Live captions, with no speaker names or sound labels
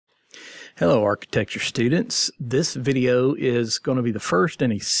Hello architecture students. This video is going to be the first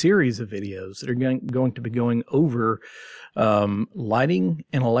in a series of videos that are going to be going over lighting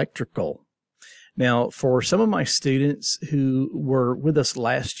and electrical. Now, for some of my students who were with us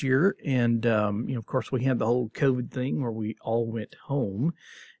last year, and of course we had the whole COVID thing where we all went home,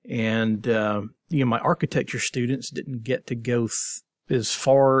 and my architecture students didn't get to go as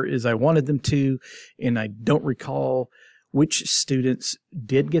far as I wanted them to, and I don't recall which students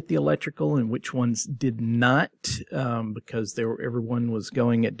did get the electrical and which ones did not, because everyone was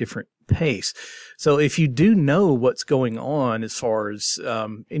going at different pace. So if you do know what's going on as far as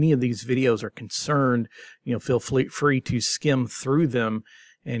any of these videos are concerned, feel free to skim through them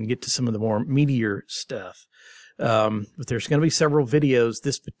and get to some of the more meatier stuff. But there's going to be several videos.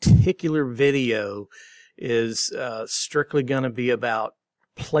 This particular video is strictly going to be about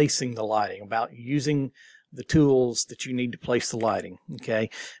placing the lighting, about using the tools that you need to place the lighting. Okay,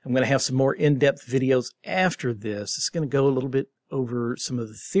 I'm going to have some more in-depth videos after this. It's going to go a little bit over some of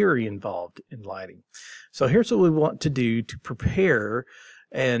the theory involved in lighting. So here's what we want to do to prepare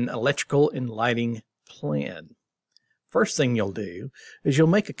an electrical and lighting plan. First thing you'll do is you'll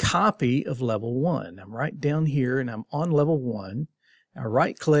make a copy of level 1. I'm right down here and I'm on level 1. I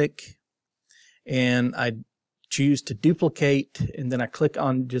right click and I choose to duplicate, and then I click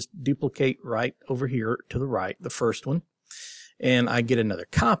on just duplicate right over here to the right, the first one, and I get another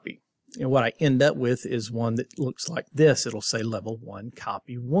copy. And what I end up with is one that looks like this. It'll say level 1,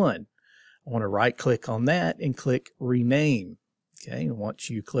 copy 1. I want to right click on that and click rename. Okay, and once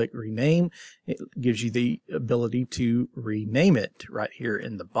you click rename, it gives you the ability to rename it right here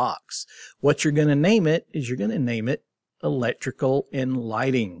in the box. What you're going to name it is you're going to name it electrical and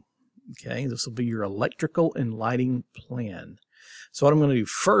lighting. Okay, this will be your electrical and lighting plan. So what I'm going to do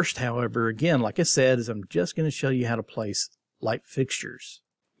first, however, again, like I said, is I'm just going to show you how to place light fixtures.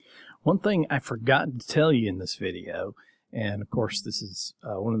 One thing I forgot to tell you in this video, and of course this is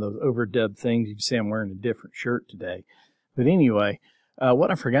one of those overdubbed things. You can see I'm wearing a different shirt today. But anyway,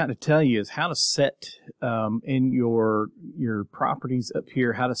 what I forgot to tell you is how to set in your properties up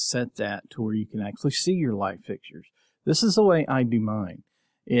here, how to set that to where you can actually see your light fixtures. This is the way I do mine.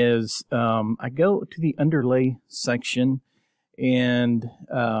 I go to the underlay section, and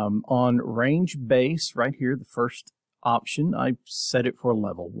on range base right here, the first option, I set it for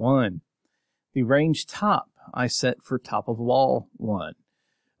level 1. The range top I set for top of wall 1,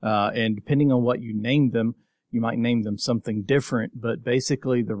 and depending on what you name them, you might name them something different, but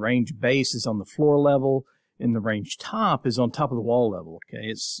basically the range base is on the floor level and the range top is on top of the wall level. Okay,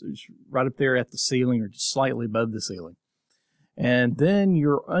 it's right up there at the ceiling or just slightly above the ceiling. And then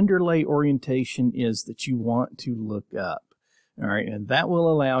your underlay orientation is that you want to look up. All right, and that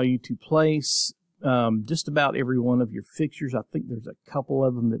will allow you to place just about every one of your fixtures. I think there's a couple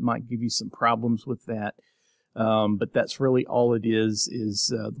of them that might give you some problems with that, but that's really all it is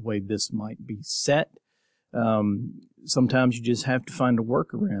the way this might be set. Sometimes you just have to find a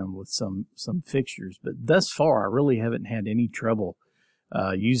workaround with some fixtures, but thus far I really haven't had any trouble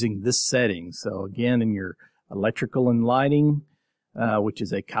using this setting. So again, in your electrical and lighting, which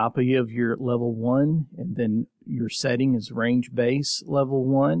is a copy of your level 1, and then your setting is range base level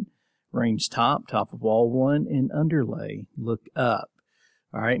 1, range top of wall 1, and underlay look up.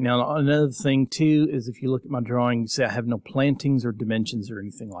 All right, now another thing too is if you look at my drawing, you see I have no plantings or dimensions or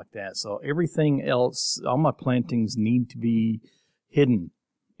anything like that. So everything else, all my plantings need to be hidden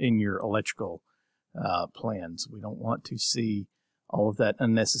in your electrical plans. We don't want to see all of that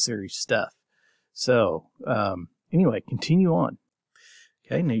unnecessary stuff. So anyway, continue on.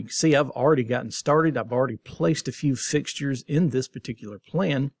 Okay, now you can see I've already gotten started. I've already placed a few fixtures in this particular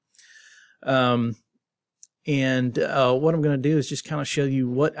plan. What I'm going to do is just kind of show you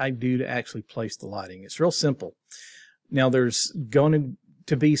what I do to actually place the lighting. It's real simple. Now there's going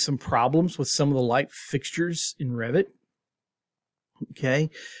to be some problems with some of the light fixtures in Revit. Okay,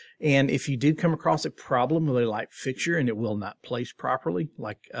 and if you do come across a problem with a light fixture and it will not place properly,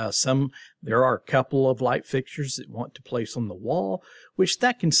 like there are a couple of light fixtures that want to place on the wall, which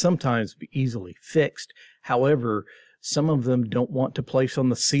that can sometimes be easily fixed. However, some of them don't want to place on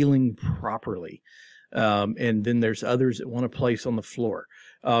the ceiling properly. And then there's others that want to place on the floor.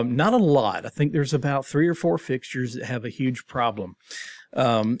 Not a lot. I think there's about 3 or 4 fixtures that have a huge problem.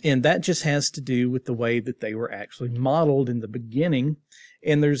 And that just has to do with the way that they were actually modeled in the beginning.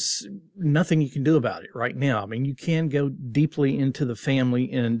 And there's nothing you can do about it right now. I mean, you can go deeply into the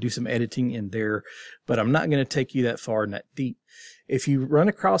family and do some editing in there, but I'm not going to take you that far and that deep. If you run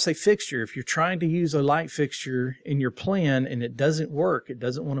across a fixture, if you're trying to use a light fixture in your plan and it doesn't work, it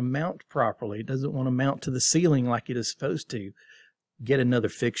doesn't want to mount properly, it doesn't want to mount to the ceiling like it is supposed to, get another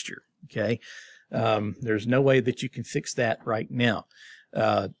fixture. Okay. There's no way that you can fix that right now.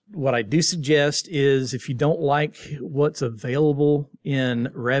 What I do suggest is, if you don't like what's available in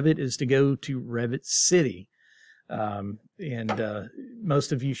Revit, is to go to Revit City.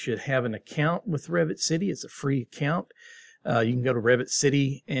 Most of you should have an account with Revit City. It's a free account. You can go to Revit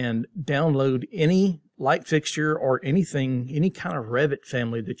City and download any light fixture or anything, any kind of Revit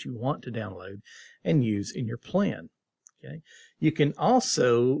family that you want to download and use in your plan. Okay. You can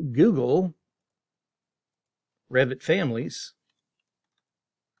also Google Revit families,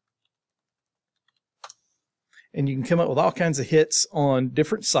 and you can come up with all kinds of hits on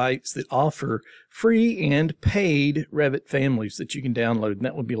different sites that offer free and paid Revit families that you can download. And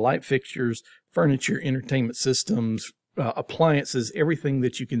that would be light fixtures, furniture, entertainment systems, appliances, everything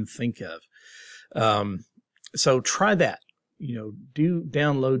that you can think of. So try that. Do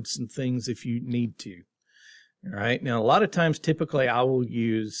download some things if you need to. All right. Now, a lot of times, typically, I will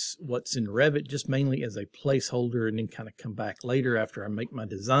use what's in Revit just mainly as a placeholder, and then kind of come back later after I make my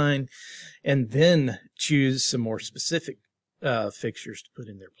design, and then choose some more specific fixtures to put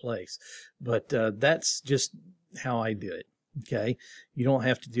in their place. But that's just how I do it. Okay. You don't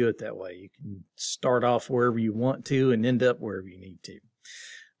have to do it that way. You can start off wherever you want to and end up wherever you need to.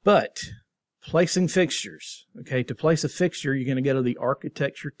 But placing fixtures. Okay. To place a fixture, you're going to go to the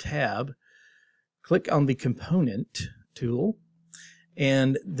Architecture tab. Click on the Component tool,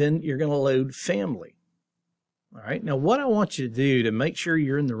 and then you're going to load Family. All right. Now, what I want you to do to make sure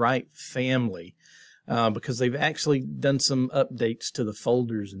you're in the right family, because they've actually done some updates to the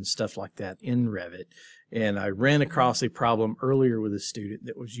folders and stuff like that in Revit. And I ran across a problem earlier with a student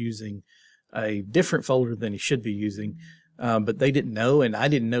that was using a different folder than he should be using, but they didn't know, and I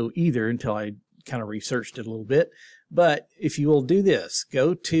didn't know either until I kind of researched it a little bit. But if you will do this,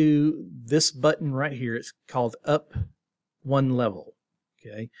 go to this button right here. It's called Up One Level.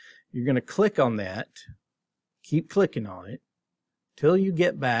 Okay. You're going to click on that. Keep clicking on it till you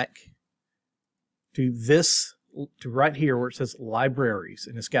get back to this, to right here where it says Libraries.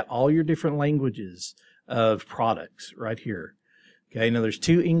 And it's got all your different languages of products right here. Okay. Now there's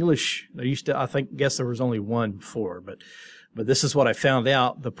two English. There used to, guess there was only one before, but this is what I found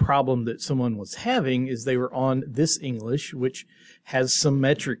out. The problem that someone was having is they were on this English, which has some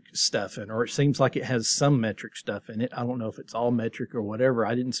metric stuff in it, or it seems like it has some metric stuff in it. I don't know if it's all metric or whatever.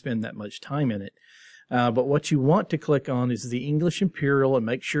 I didn't spend that much time in it. But what you want to click on is the English Imperial, and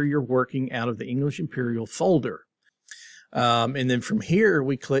make sure you're working out of the English Imperial folder. And then from here,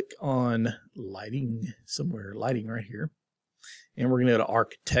 we click on Lighting somewhere, Lighting right here. And we're going to go to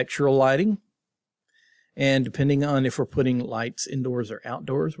Architectural Lighting. And depending on if we're putting lights indoors or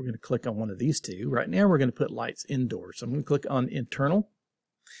outdoors, we're going to click on one of these two. Right now, we're going to put lights indoors. So I'm going to click on Internal.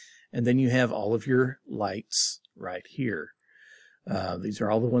 And then you have all of your lights right here. These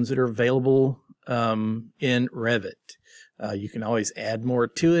are all the ones that are available in Revit. You can always add more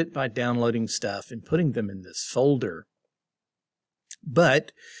to it by downloading stuff and putting them in this folder.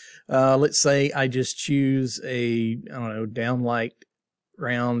 But let's say I just choose a, downlight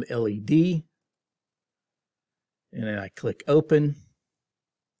round LED. And then I click Open.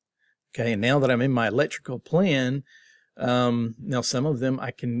 Okay, and now that I'm in my electrical plan, now some of them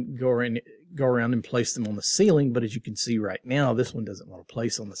I can go around and place them on the ceiling, but as you can see right now, this one doesn't want to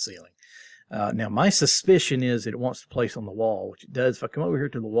place on the ceiling. Now my suspicion is that it wants to place on the wall, which it does. If I come over here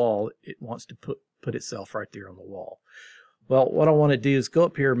to the wall, it wants to put itself right there on the wall. Well, what I want to do is go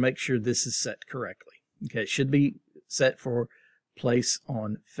up here and make sure this is set correctly. Okay, it should be set for Place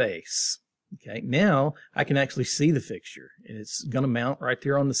on Face. Okay, now I can actually see the fixture, and it's going to mount right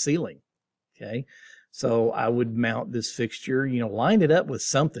there on the ceiling. Okay, so I would mount this fixture, line it up with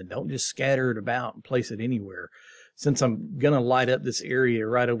something. Don't just scatter it about and place it anywhere. Since I'm going to light up this area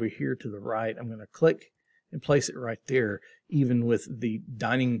right over here to the right, I'm going to click and place it right there, even with the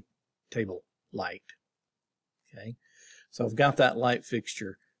dining table light. Okay, so I've got that light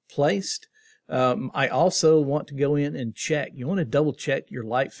fixture placed. I also want to go in and check. You want to double check your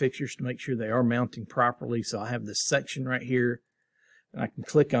light fixtures to make sure they are mounting properly. So I have this section right here, and I can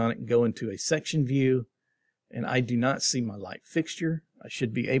click on it and go into a section view, and I do not see my light fixture. I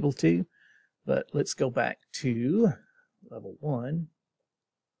should be able to, but let's go back to level 1.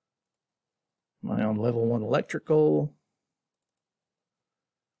 Am I on level 1 electrical?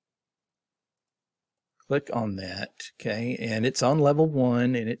 Click on that, okay, and it's on level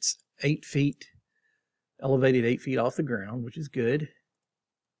 1, and it's 8 feet, elevated 8 feet off the ground, which is good.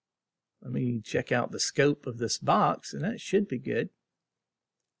 Let me check out the scope of this box, and that should be good.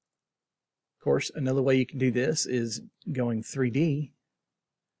 Of course, another way you can do this is going 3D.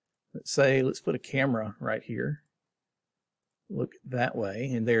 Let's put a camera right here. look that way,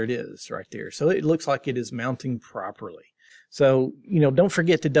 and there it is right there. So it looks like it is mounting properly. So, don't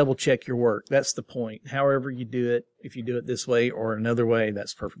forget to double check your work. That's the point. However you do it, if you do it this way or another way,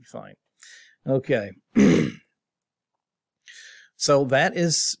 that's perfectly fine. Okay. So that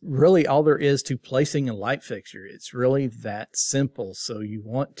is really all there is to placing a light fixture. It's really that simple. So you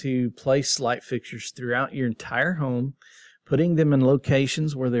want to place light fixtures throughout your entire home, putting them in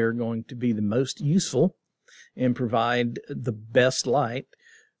locations where they're going to be the most useful and provide the best light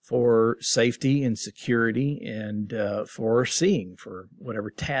for safety and security and for seeing, for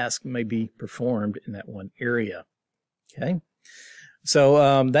whatever task may be performed in that one area. Okay.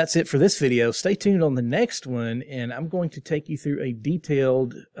 So that's it for this video. Stay tuned on the next one, and I'm going to take you through a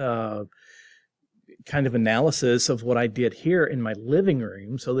detailed kind of analysis of what I did here in my living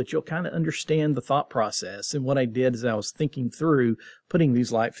room so that you'll kind of understand the thought process and what I did as I was thinking through putting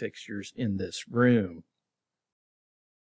these light fixtures in this room.